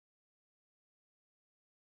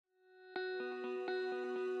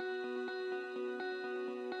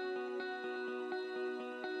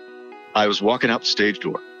I was walking out the stage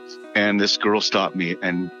door, and this girl stopped me,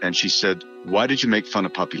 and she said, "Why did you make fun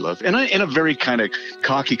of Puppy Love?" And I, in a very kind of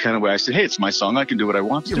cocky kind of way, I said, "Hey, it's my song. I can do what I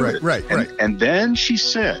want to do with it." Right. And then she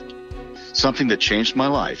said something that changed my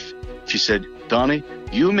life. She said, "Donny,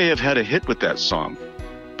 you may have had a hit with that song,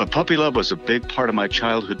 but Puppy Love was a big part of my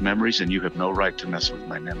childhood memories, and you have no right to mess with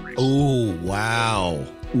my memories." Oh, wow.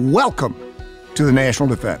 Welcome to the National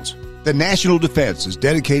Defense. The National Defense is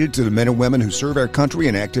dedicated to the men and women who serve our country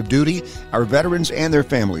in active duty, our veterans and their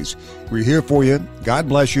families. We're here for you. God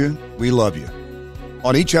bless you. We love you.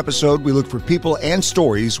 On each episode, we look for people and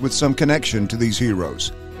stories with some connection to these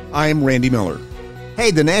heroes. I'm Randy Miller. Hey,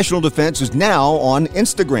 the National Defense is now on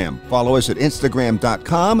Instagram. Follow us at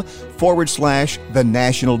instagram.com/the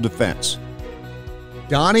National Defense.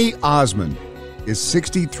 Donny Osmond is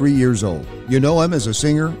 63 years old. You know him as a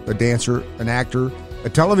singer, a dancer, an actor, a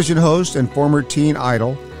television host, and former teen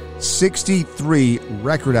idol. 63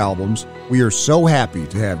 record albums. We are so happy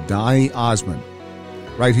to have Donny Osmond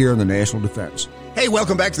right here in the National Defense. Hey,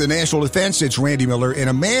 welcome back to the National Defense. It's Randy Miller, and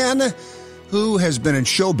a man who has been in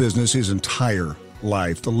show business his entire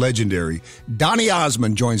life, the legendary Donny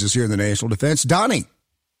Osmond, joins us here in the National Defense. Donny.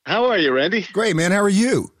 How are you, Randy? Great, man. How are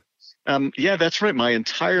you? Yeah, that's right. My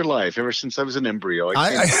entire life, ever since I was an embryo.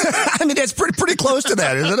 I mean, that's pretty close to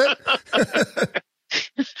that, isn't it?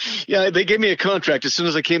 Yeah, they gave me a contract as soon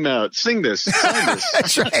as I came out. Sing this, sign this.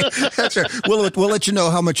 That's right. That's right. We'll let you know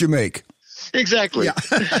how much you make. Exactly. Yeah.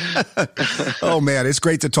 Oh, man, it's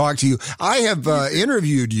great to talk to you. I have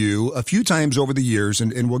interviewed you a few times over the years,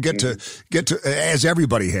 and we'll get to as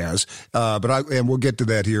everybody has. And we'll get to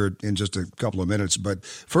that here in just a couple of minutes. But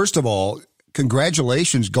first of all,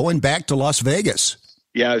 congratulations going back to Las Vegas.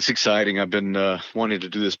 Yeah, it's exciting. I've been wanting to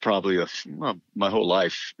do this probably my whole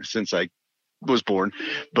life since I was born,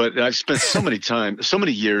 but I've spent so many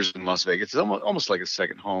years in Las Vegas. It's almost like a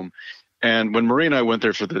second home. And when Marie and I went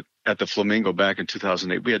there at the Flamingo back in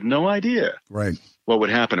 2008, we had no idea what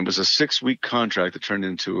would happen. It was a 6-week contract that turned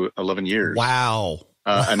into 11 years. Wow.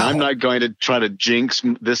 And I'm not going to try to jinx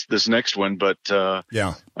this next one, but I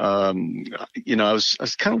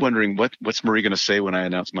was kind of wondering what's Marie going to say when I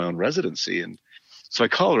announce my own residency. And so I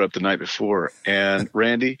called her up the night before, and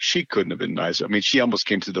Randy, she couldn't have been nicer. I mean, she almost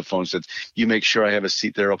came to the phone and said, "You make sure I have a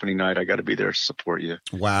seat there opening night. I got to be there to support you."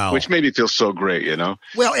 Wow. Which made me feel so great, you know?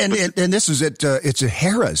 Well, and this is it's at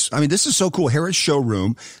Harrah's. I mean, this is so cool. Harrah's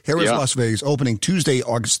Showroom, Harrah's Las Vegas, opening Tuesday,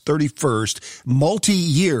 August 31st,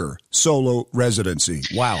 multi-year solo residency.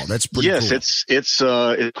 Wow, that's pretty cool. Yes, it's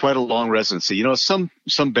quite a long residency. You know, some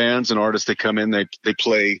bands and artists, they come in, they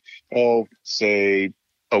play, say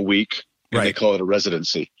a week. And they call it a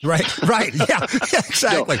residency. Right. Yeah,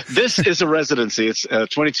 exactly. No, this is a residency. It's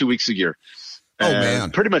 22 weeks a year.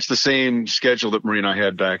 Man. Pretty much the same schedule that Marie and I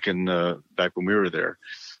had back when we were there.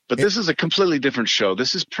 But this is a completely different show.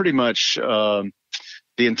 This is pretty much the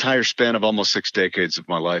entire span of almost 6 decades of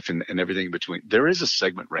my life and everything in between. There is a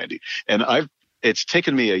segment, Randy, and it's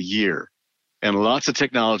taken me a year and lots of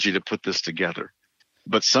technology to put this together.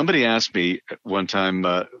 But somebody asked me one time,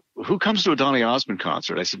 who comes to a Donny Osmond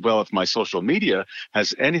concert? I said, well, if my social media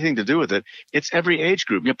has anything to do with it, it's every age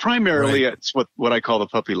group. You know, primarily, it's what I call the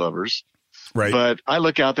puppy lovers. Right. But I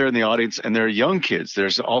look out there in the audience, and there are young kids.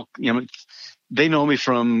 There's they know me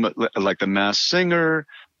from like The Masked Singer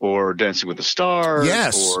or Dancing with the Stars.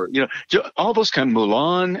 Yes. Or, all those kind of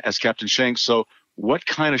Mulan as Captain Shanks. So what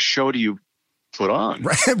kind of show do you put on?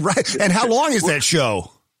 Right. And how long is that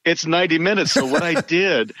show? It's 90 minutes. So what I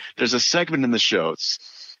did, there's a segment in the show. It's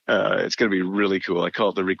going to be really cool. I call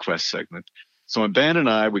it the request segment. So my band and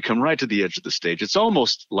I, we come right to the edge of the stage. It's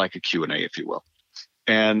almost like a Q&A, if you will.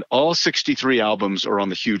 And all 63 albums are on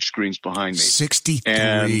the huge screens behind me.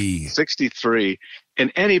 63.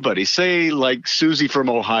 And anybody, say like Susie from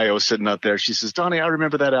Ohio sitting out there, she says, "Donny, I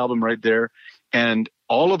remember that album right there." And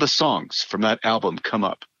all of the songs from that album come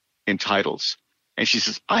up in titles. And she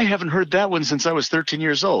says, "I haven't heard that one since I was 13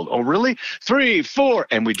 years old." "Oh, really? 3, 4.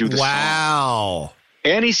 And we do the song.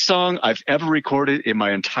 Any song I've ever recorded in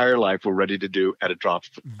my entire life, we're ready to do at a drop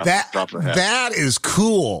of a hat. That is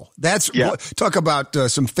cool. Talk about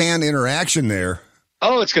some fan interaction there.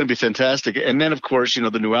 Oh, it's going to be fantastic. And then, of course,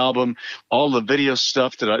 the new album, all the video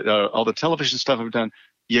stuff all the television stuff I've done,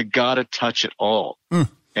 you got to touch it all.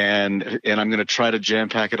 And I'm going to try to jam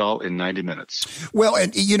pack it all in 90 minutes. Well,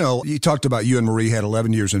 and you talked about you and Marie had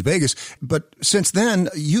 11 years in Vegas, but since then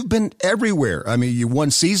you've been everywhere. I mean, you won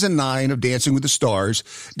season 9 of Dancing with the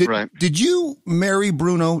Stars. Did you marry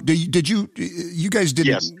Bruno? Did you guys didn't?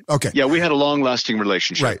 Yes. Okay. Yeah, we had a long lasting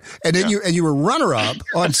relationship. Right. And then you were runner up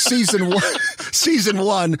on season 1. season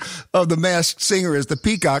 1 of The Masked Singer as the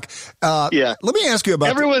Peacock. Yeah. Let me ask you about.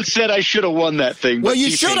 Everyone said I should have won that thing. Well, you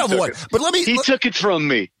should have won. But he took it from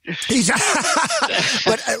me. But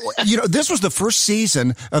this was the first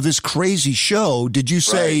season of this crazy show. Did you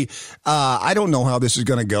say, I don't know how this is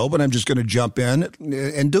going to go, but I'm just going to jump in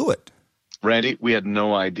and do it? Randy, we had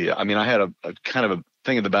no idea. I mean, I had a kind of a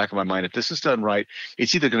thing in the back of my mind. If this is done right,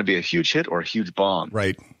 it's either going to be a huge hit or a huge bomb.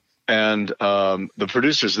 Right. And the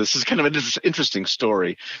producers, this is kind of an interesting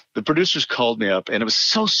story. The producers called me up, and it was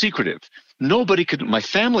so secretive. My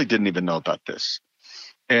family didn't even know about this.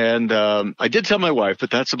 And I did tell my wife, but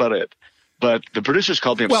that's about it. But the producers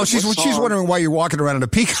called me up. Well, she's wondering why you're walking around in a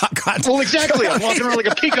peacock costume. Well, exactly. I'm walking around like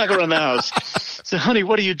a peacock around the house. I said, honey,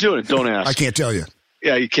 what are you doing? Don't ask. I can't tell you.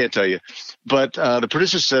 Yeah, you can't tell you. But the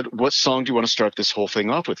producer said, what song do you want to start this whole thing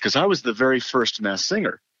off with? Because I was the very first Masked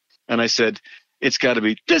Singer. And I said, it's got to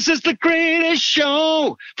be, this is the greatest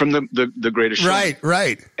show from the greatest show.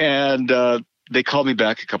 Right. And they called me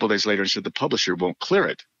back a couple of days later and said, the publisher won't clear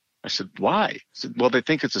it. I said, why? I said, well, they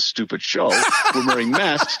think it's a stupid show. We're wearing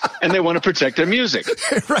masks and they want to protect their music.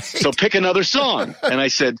 Right. So pick another song. And I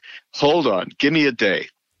said, hold on, give me a day.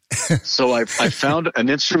 So I found an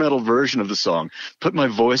instrumental version of the song, put my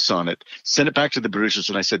voice on it, sent it back to the producers,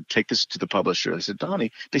 and I said, take this to the publisher. I said,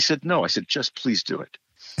 Donny. They said, no. I said, just please do it.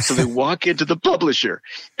 So they walk into the publisher,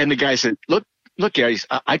 and the guy said, look, guys,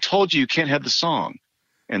 I told you can't have the song.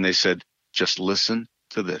 And they said, just listen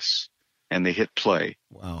to this. And they hit play.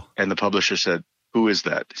 Wow. And the publisher said, who is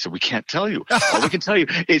that? I said, we can't tell you. All we can tell you,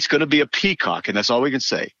 it's going to be a peacock, and that's all we can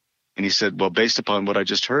say. And he said, well, based upon what I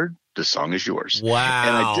just heard, the song is yours. Wow.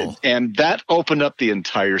 And I did. And that opened up the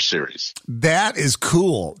entire series. That is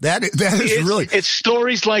cool. That is really. It's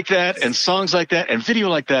stories like that and songs like that and video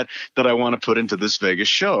like that I want to put into this Vegas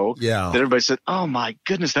show. Yeah. That everybody said, oh, my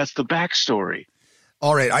goodness, that's the backstory.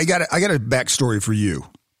 All right. I got a backstory for you.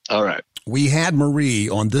 All right. We had Marie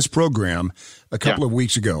on this program a couple of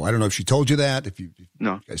weeks ago. I don't know if she told you that, if you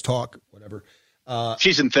guys talk, whatever.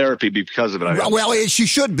 She's in therapy because of it. Well, she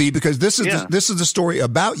should be, because this is the story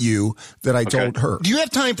about you that I told her. Do you have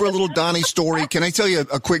time for a little Donny story? Can I tell you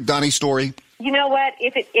a quick Donny story? You know what?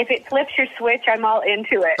 If it flips your switch, I'm all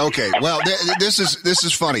into it. Okay. Well, this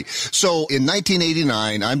is funny. So in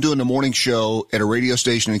 1989, I'm doing a morning show at a radio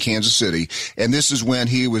station in Kansas City, and this is when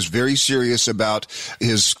he was very serious about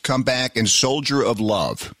his comeback in Soldier of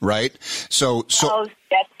Love, right? So.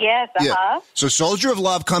 Yes, Yeah. So Soldier of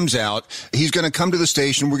Love comes out. He's going to come to the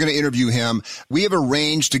station. We're going to interview him. We have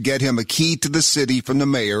arranged to get him a key to the city from the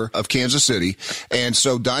mayor of Kansas City. And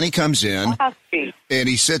so Donny comes in and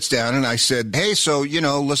he sits down, and I said, hey, so,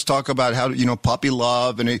 let's talk about how, puppy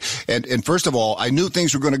love. And first of all, I knew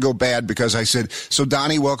things were going to go bad because I said, so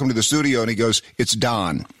Donny, welcome to the studio. And he goes, it's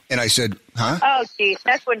Don. And I said, huh? Oh, geez.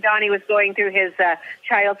 That's when Donny was going through his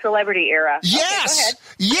child celebrity era. Yes.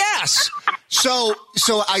 Okay, yes. So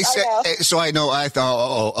I said, so I know, I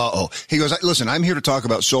thought, He goes, listen, I'm here to talk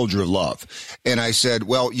about Soldier of Love. And I said,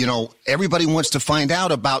 well, everybody wants to find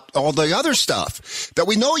out about all the other stuff that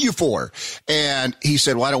we know you for. And he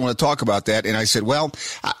said, well, I don't want to talk about that. And I said, well,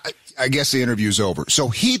 I guess the interview's over. So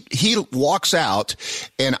he walks out,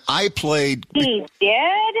 and I played. He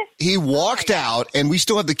did? He walked out, and we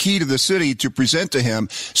still have the key to the city to present to him.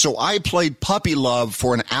 So I played Puppy Love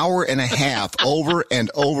for an hour and a half over and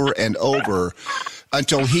over and over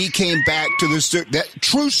until he came back to the studio. That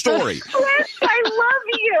true story. I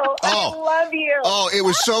love you. I love you. Oh, it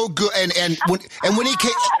was so good. And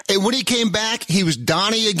when he came back, he was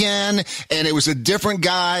Donny again, and it was a different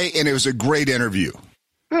guy, and it was a great interview.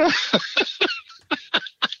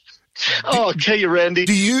 I'll tell you, Randy.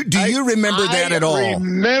 Do you remember that at all? I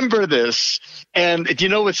remember this. And do you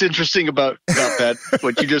know what's interesting about that,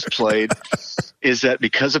 what you just played, is that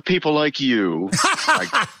because of people like you,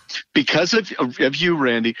 because of you,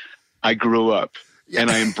 Randy, I grew up and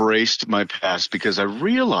I embraced my past because I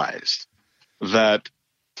realized that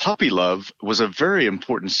Puppy Love was a very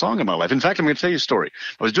important song in my life. In fact, I'm going to tell you a story.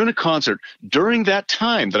 I was doing a concert during that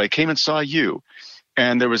time that I came and saw you.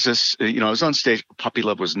 And there was this, I was on stage. Puppy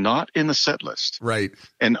Love was not in the set list. Right.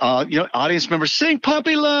 And, audience members, sing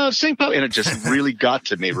Puppy Love, sing Puppy. And it just really got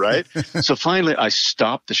to me, right? So finally, I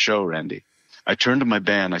stopped the show, Randy. I turned to my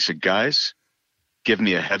band. I said, guys, give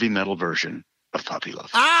me a heavy metal version of Puppy Love.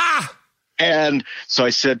 Ah! And so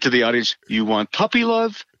I said to the audience, you want Puppy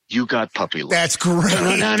Love? You got Puppy Love. That's great.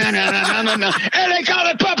 No. And they call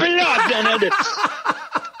it Puppy Love.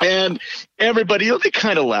 And everybody, they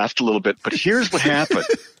kind of laughed a little bit. But here's what happened.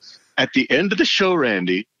 At the end of the show,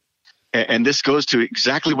 Randy, and this goes to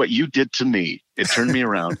exactly what you did to me. It turned me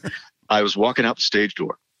around. I was walking out the stage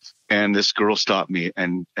door, And this girl stopped me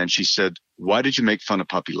and she said, "Why did you make fun of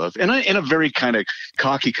Puppy Love?" And I, in a very kind of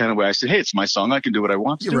cocky kind of way, I said, "Hey, it's my song. I can do what I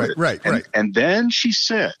want to do with it." Right. And then she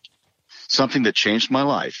said something that changed my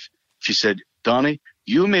life. She said, "Donny,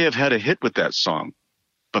 you may have had a hit with that song,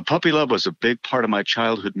 but Puppy Love was a big part of my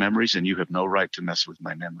childhood memories, and you have no right to mess with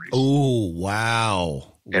my memories." Oh,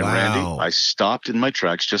 wow. And Randy, I stopped in my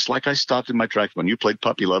tracks, just like I stopped in my tracks when you played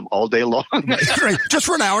Puppy Love all day long. Right. Just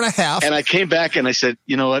for an hour and a half. And I came back and I said,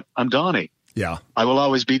 "You know what? I'm Donny. Yeah. I will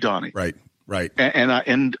always be Donny." Right.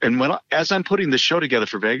 And as I'm putting the show together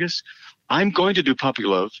for Vegas, I'm going to do Puppy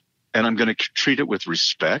Love, and I'm going to treat it with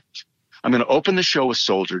respect. I'm going to open the show with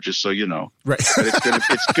Soldier, just so you know. Right. But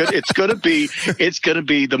it's going to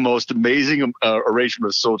be the most amazing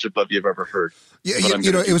arrangement of Soldier Love you've ever heard. Yeah,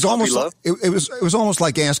 it was almost like, it was almost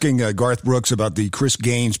like asking Garth Brooks about the Chris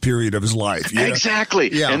Gaines period of his life.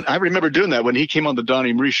 Exactly. Yeah. And I remember doing that when he came on the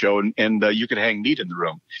Donny Marie show, and you could hang meat in the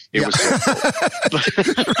room. It was so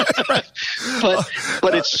cool.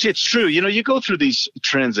 but it's true. You go through these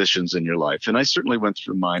transitions in your life, and I certainly went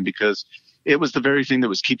through mine because it was the very thing that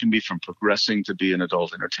was keeping me from progressing to be an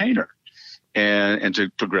adult entertainer and to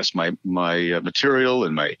progress my material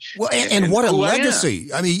and my and what a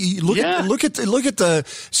legacy. I mean, you look at the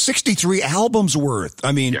 63 albums worth.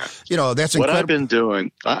 I mean, that's incredible. What I've been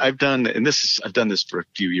doing. I've done this for a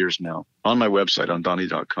few years now on my website on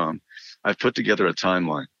Donny.com. I've put together a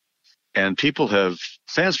timeline, and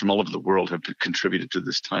fans from all over the world have contributed to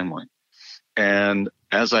this timeline. And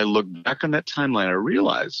as I look back on that timeline, I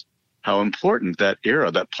realize how important that era,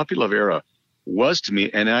 that Puppy Love era, was to me,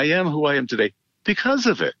 and I am who I am today because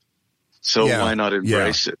of it. So why not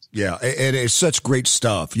embrace it? Yeah, and it's such great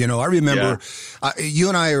stuff. I remember you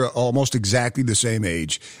and I are almost exactly the same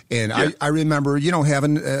age, and I remember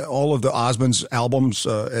having all of the Osmond's albums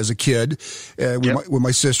as a kid with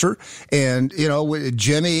my sister, and with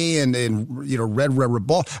Jimmy and Red Rubber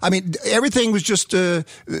Ball. I mean, everything was just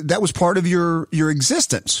that was part of your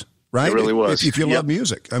existence. Right? It really was. If you love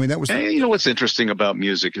music. I mean, that was. And what's interesting about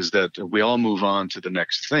music is that we all move on to the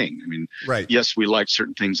next thing. I mean, yes, we like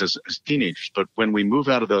certain things as teenagers, but when we move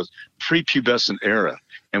out of those prepubescent era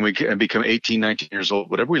and we become 18, 19 years old,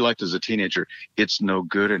 whatever we liked as a teenager, it's no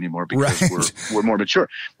good anymore because we're more mature.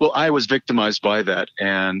 Well, I was victimized by that,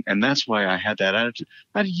 and that's why I had that attitude.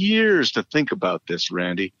 I had years to think about this,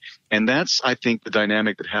 Randy, and that's, I think, the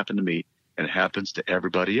dynamic that happened to me and happens to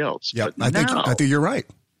everybody else. Yeah, I think you're right.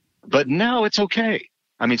 But now it's okay.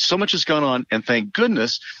 I mean, so much has gone on, and thank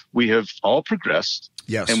goodness we have all progressed.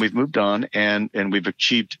 Yes. And we've moved on, and we've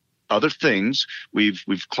achieved other things. We've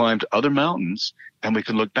climbed other mountains, and we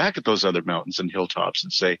can look back at those other mountains and hilltops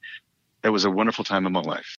and say, it was a wonderful time in my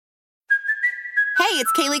life. Hey,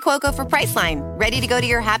 it's Kaylee Cuoco for Priceline. Ready to go to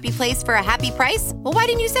your happy place for a happy price? Well, why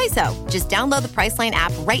didn't you say so? Just download the Priceline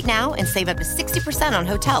app right now and save up to 60% on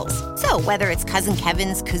hotels. So whether it's Cousin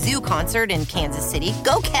Kevin's Kazoo Concert in Kansas City,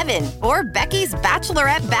 go Kevin, or Becky's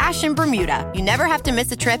Bachelorette Bash in Bermuda, you never have to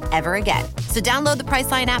miss a trip ever again. So download the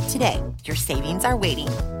Priceline app today. Your savings are waiting.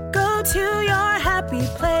 Go to your happy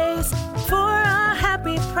place for a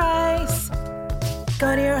happy price.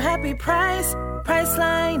 Go to your happy price,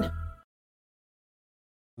 Priceline.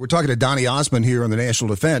 We're talking to Donny Osmond here on the National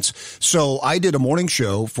Defense. So I did a morning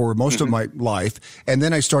show for most of my life, and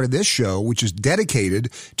then I started this show, which is dedicated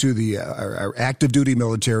to the our active duty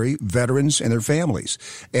military, veterans, and their families.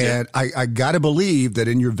 And I got to believe that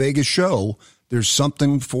in your Vegas show, there's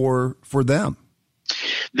something for them.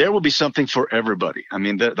 There will be something for everybody. I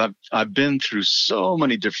mean, I've been through so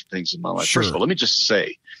many different things in my life. Sure. First of all, let me just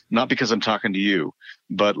say, not because I'm talking to you,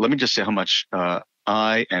 but let me just say how much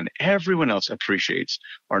I and everyone else appreciates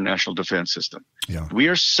our national defense system. Yeah. We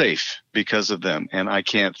are safe because of them, and I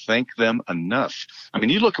can't thank them enough. I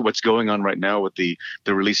mean, you look at what's going on right now with the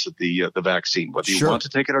release of the vaccine. Whether you want to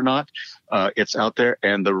take it or not, it's out there.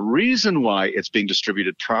 And the reason why it's being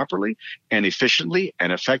distributed properly and efficiently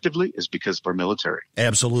and effectively is because of our military.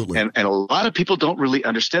 Absolutely. And a lot of people don't really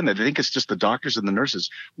understand that. They think it's just the doctors and the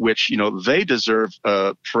nurses, which, they deserve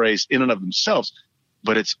praise in and of themselves.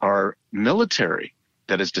 But it's our military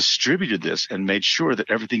that has distributed this and made sure that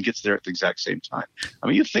everything gets there at the exact same time. I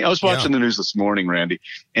mean, I was watching the news this morning, Randy,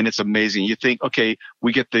 and it's amazing. You think, okay,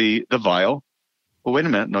 we get the vial. Well, wait a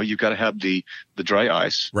minute. No, you've got to have the dry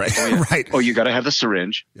ice. Right. Oh, yeah. Right. Oh, you got to have the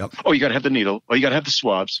syringe. Yep. Oh, you got to have the needle. Oh, you got to have the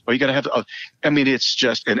swabs. Oh, you got to have it's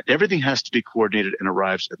just, and everything has to be coordinated and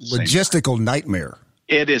arrives at the same time. Logistical nightmare.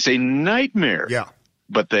 It is a nightmare. Yeah.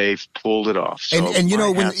 But they've pulled it off. So and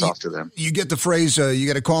when hats off to them. You get the phrase, you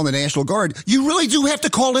got to call in the National Guard. You really do have to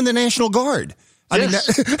call in the National Guard. I mean,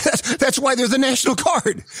 that's why they're the National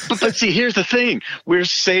Guard. But see, here's the thing. We're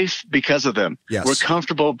safe because of them. Yes. We're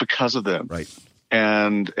comfortable because of them. Right.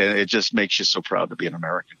 And it just makes you so proud to be an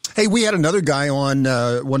American. Hey, we had another guy on,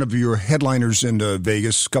 one of your headliners in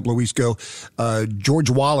Vegas a couple of weeks ago, George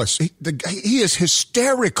Wallace. He is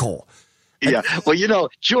hysterical. Yeah. Well,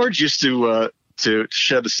 George used to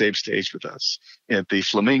share the same stage with us at the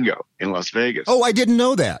Flamingo in Las Vegas. Oh, I didn't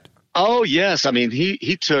know that. Oh, yes. I mean,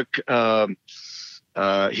 he took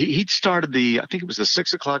he started I think it was the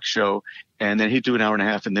 6:00 show, and then he'd do an hour and a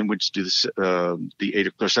half, and then we'd do the 8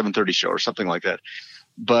 or 7:30 show or something like that.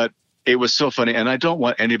 But it was so funny, and I don't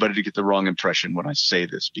want anybody to get the wrong impression when I say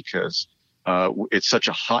this, because it's such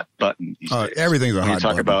a hot button these days. Everything's a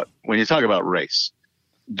hot button. When you talk about race.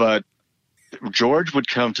 But George would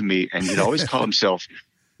come to me, and he'd always call himself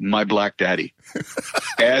my black daddy.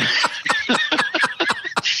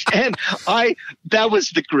 And that was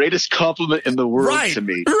the greatest compliment in the world to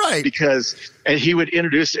me. Right. And he would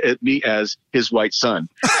introduce me as his white son.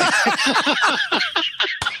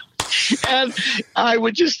 And I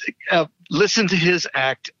would just listen to his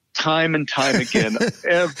act time and time again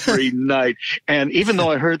every night. And even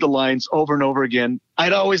though I heard the lines over and over again,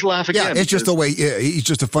 I'd always laugh again. Yeah, it's just the way he's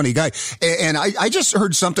just a funny guy. And I just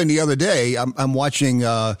heard something the other day. I'm watching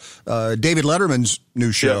David Letterman's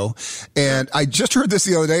new show, and I just heard this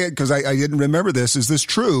the other day because I didn't remember this. Is this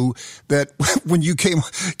true that when you came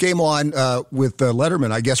on with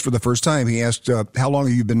Letterman, I guess for the first time, he asked, how long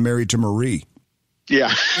have you been married to Marie?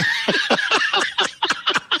 Yeah.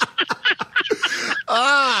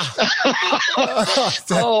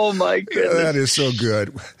 Oh my goodness, that is so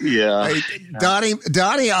good. Yeah. Hey,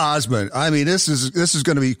 Donny Osmond. I mean, this is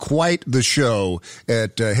going to be quite the show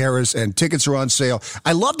at Harris, and tickets are on sale.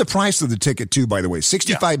 I love the price of the ticket too, by the way,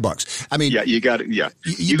 $65. I mean, yeah, you got it. Yeah,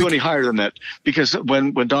 you go any higher than that, because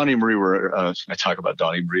when Donny and Marie were, I talk about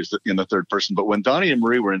Donny and Marie in the third person, but when Donny and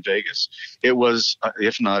Marie were in Vegas, it was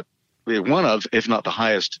if not the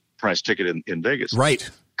highest price ticket in Vegas. Right.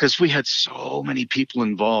 Because we had so many people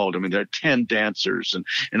involved. I mean, there are 10 dancers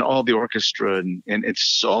and all the orchestra and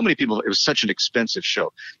it's so many people. It was such an expensive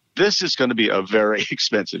show. This is going to be a very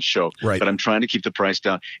expensive show, right? But I'm trying to keep the price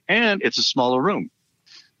down, and it's a smaller room.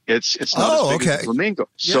 It's not as big as the Flamingo.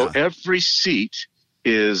 Yeah. So every seat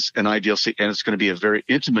is an ideal seat, and it's going to be a very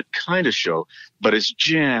intimate kind of show, but it's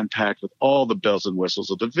jam packed with all the bells and whistles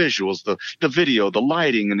of the visuals, the video, the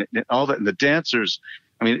lighting, and all that, and the dancers.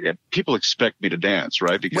 I mean, people expect me to dance,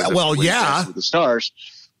 right? Because yeah, with the stars.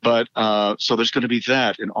 But so there's going to be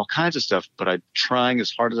that and all kinds of stuff. But I'm trying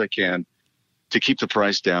as hard as I can to keep the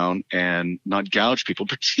price down and not gouge people,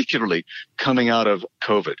 particularly coming out of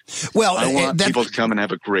COVID. Well, I want people to come and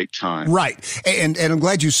have a great time. Right. And I'm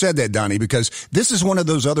glad you said that, Donny, because this is one of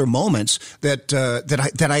those other moments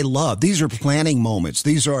that I love. These are planning moments.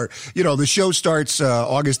 These are, the show starts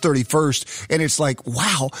August 31st, and it's like,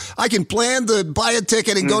 wow, I can plan to buy a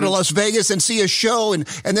ticket and go to Las Vegas and see a show, and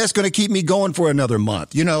that's going to keep me going for another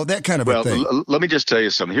month. That kind of a thing. Let me just tell you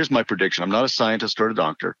something. Here's my prediction. I'm not a scientist or a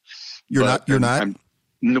doctor. You're not?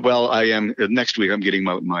 Well, I am. Next week, I'm getting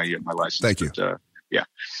my license. Thank you. But, yeah.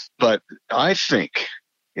 But I think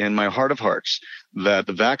in my heart of hearts that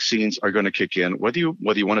the vaccines are going to kick in, whether you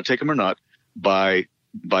want to take them or not. By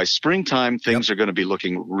springtime, things are going to be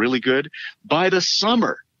looking really good. By the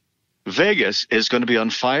summer, Vegas is going to be on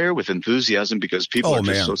fire with enthusiasm because people are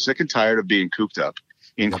just so sick and tired of being cooped up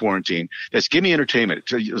in quarantine. Just give me entertainment,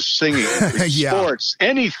 singing, sports,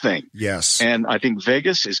 anything. Yes. And I think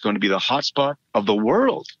Vegas is going to be the hotspot of the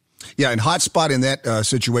world. Yeah, and hotspot in that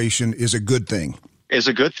situation is a good thing. Is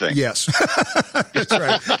a good thing. Yes. That's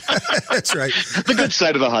right. That's right. The good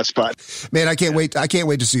side of the hotspot. Man, I can't wait. I can't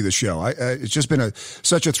wait to see the show. It's just been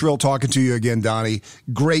such a thrill talking to you again, Donny.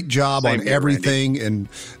 Great job on everything. Randy.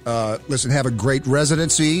 And listen, have a great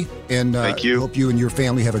residency. And thank you. Hope you and your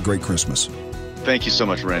family have a great Christmas. Thank you so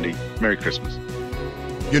much, Randy. Merry Christmas.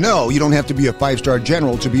 You don't have to be a 5-star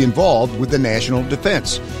general to be involved with the national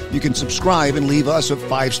defense. You can subscribe and leave us a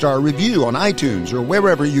 5-star review on iTunes or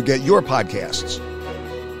wherever you get your podcasts.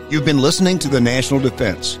 You've been listening to The National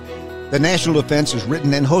Defense. The National Defense is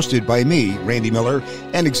written and hosted by me, Randy Miller,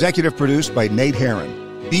 and executive produced by Nate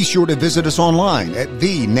Herron. Be sure to visit us online at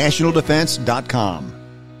thenationaldefense.com.